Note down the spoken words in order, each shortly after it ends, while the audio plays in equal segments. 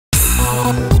Hi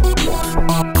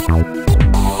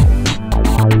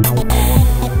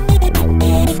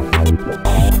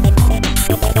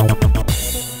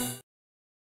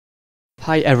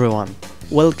everyone,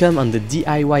 welcome on the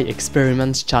DIY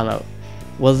Experiments channel.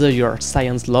 Whether you're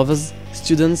science lovers,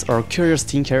 students or curious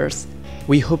thinkers,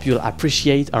 we hope you'll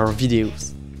appreciate our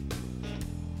videos.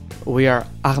 We are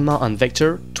Armand and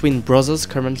Victor, twin brothers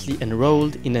currently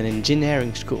enrolled in an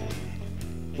engineering school.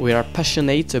 We are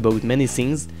passionate about many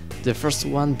things, the first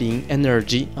one being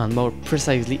energy and more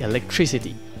precisely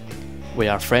electricity. We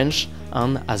are French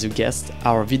and, as you guessed,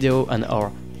 our video and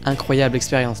our Incroyables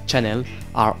Experience channel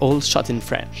are all shot in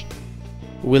French.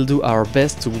 We'll do our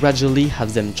best to gradually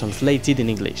have them translated in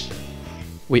English.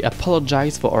 We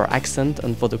apologize for our accent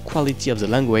and for the quality of the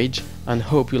language and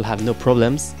hope you'll have no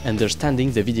problems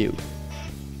understanding the video.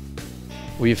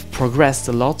 We've progressed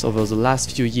a lot over the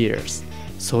last few years,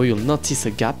 so you'll notice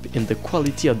a gap in the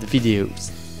quality of the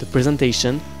videos, the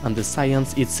presentation and the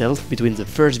science itself between the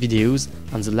first videos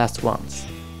and the last ones.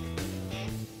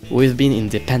 We've been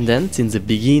independent since the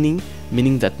beginning,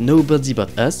 meaning that nobody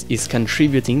but us is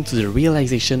contributing to the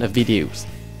realization of videos.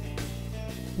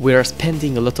 We are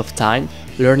spending a lot of time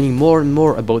learning more and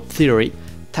more about theory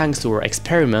thanks to our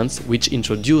experiments which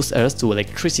introduced us to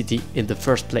electricity in the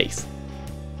first place.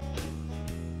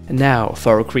 Now,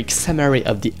 for a quick summary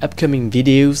of the upcoming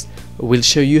videos, we'll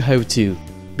show you how to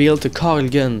build a coil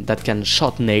gun that can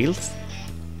shot nails,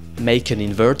 make an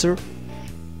inverter,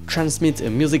 transmit a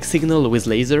music signal with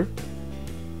laser,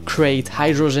 create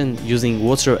hydrogen using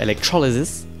water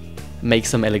electrolysis, make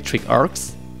some electric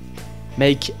arcs,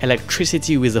 make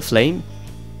electricity with a flame,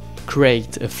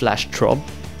 create a flash strobe,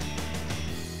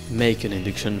 make an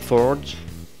induction forge,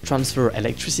 transfer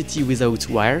electricity without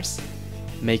wires,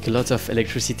 make a lot of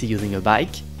electricity using a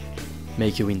bike,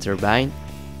 make a wind turbine,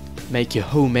 make a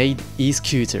homemade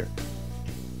e-scooter,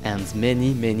 and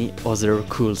many other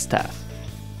cool stuff.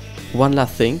 One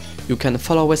last thing, you can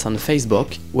follow us on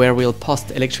Facebook, where we'll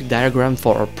post electric diagram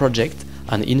for our project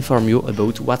and inform you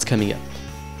about what's coming up.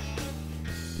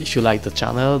 If you like the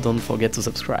channel, don't forget to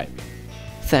subscribe.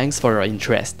 Thanks for your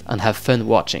interest and have fun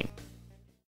watching.